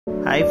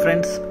Hi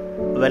friends,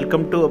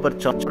 welcome to our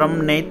channel. From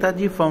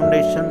Netaji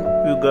Foundation,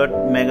 you got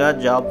mega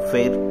job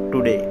fair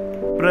today,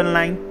 April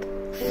 9th,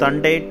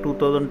 Sunday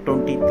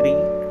 2023,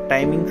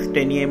 timings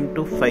 10 am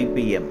to 5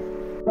 pm.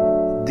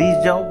 This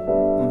job,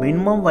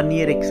 minimum 1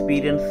 year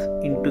experience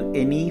into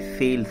any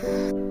sales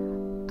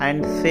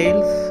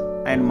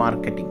and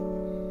marketing.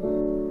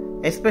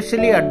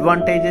 Especially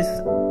advantages,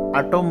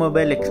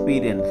 automobile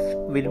experience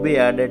will be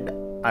added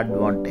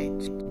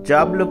advantage.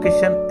 Job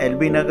location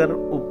LB Nagar,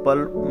 Uppal,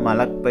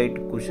 Malakpet,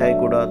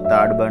 Kushaiguda,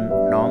 Tadban,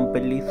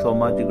 Nampally,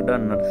 Somajiguda,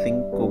 Nursing,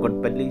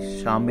 Kokatpalli,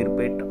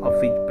 Shamirpet,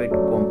 Afijpet,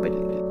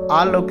 Kompalli.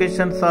 All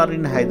locations are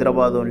in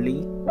Hyderabad only.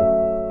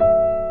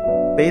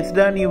 Based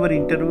on your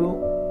interview,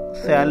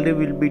 salary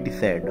will be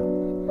decided.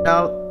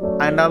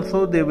 And also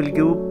they will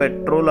give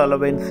petrol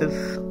allowances,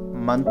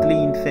 monthly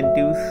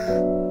incentives,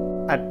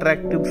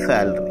 attractive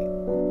salary.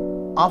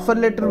 Offer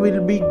letter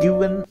will be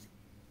given,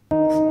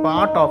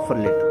 spot offer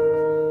letter.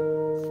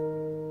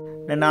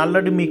 నేను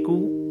already మీకు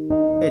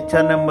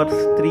HR numbers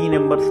 3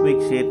 numbers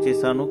మీకు share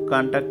చేశాను.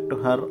 Contact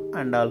her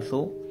and also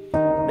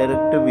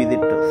direct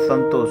visit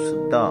Santosh.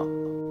 The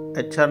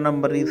HR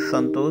number is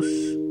Santosh,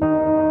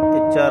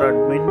 HR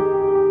admin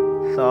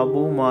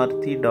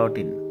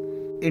sabumarthi.in.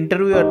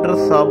 Interview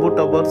address Sabu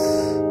towers,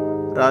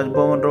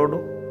 Raj Bhavan road,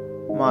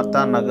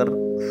 Mata Nagar,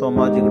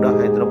 Somajiguda,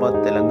 Hyderabad,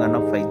 Telangana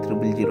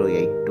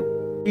 500082.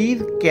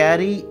 Please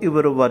carry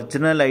your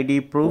original ID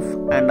proof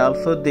and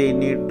also they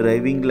need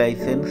driving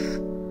license.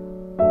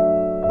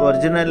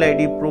 Original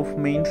ID proof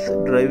means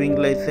driving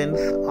license,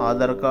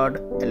 Aadhaar card,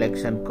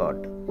 election card.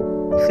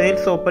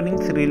 Sales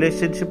openings: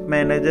 relationship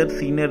manager,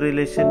 senior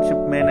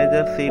relationship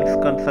manager, sales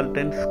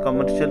consultants,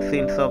 commercial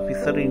sales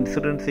officer,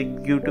 insurance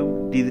executive,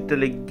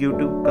 digital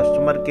executive,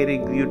 customer care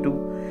executive,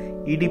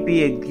 EDP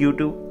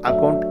executive,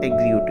 account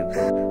executives.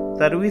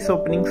 Service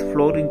openings: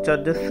 floor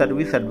incharges,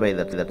 service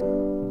advisors,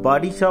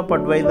 body shop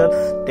advisors,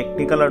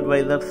 technical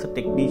advisors,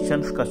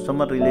 technicians,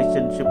 customer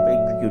relationship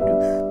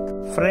executives.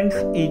 Friends,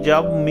 ఈ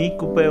job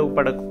మీకు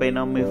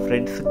ఉపయోగపడకపోయినా మీ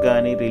friends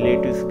కానీ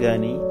relatives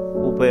కానీ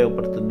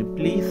ఉపయోగపడుతుంది.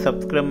 Please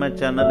subscribe my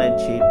channel and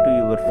share to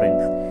your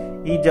friends.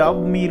 ఈ job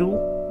మీరు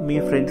మీ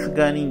friends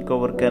కానీ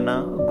ఇంకొకరికైనా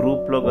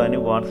గ్రూప్లో కానీ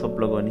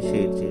వాట్సాప్లో కానీ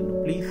షేర్ చేయండి.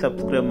 Please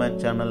subscribe my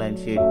channel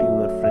and share to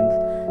your friends.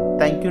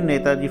 Thank you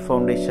Netaji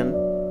foundation.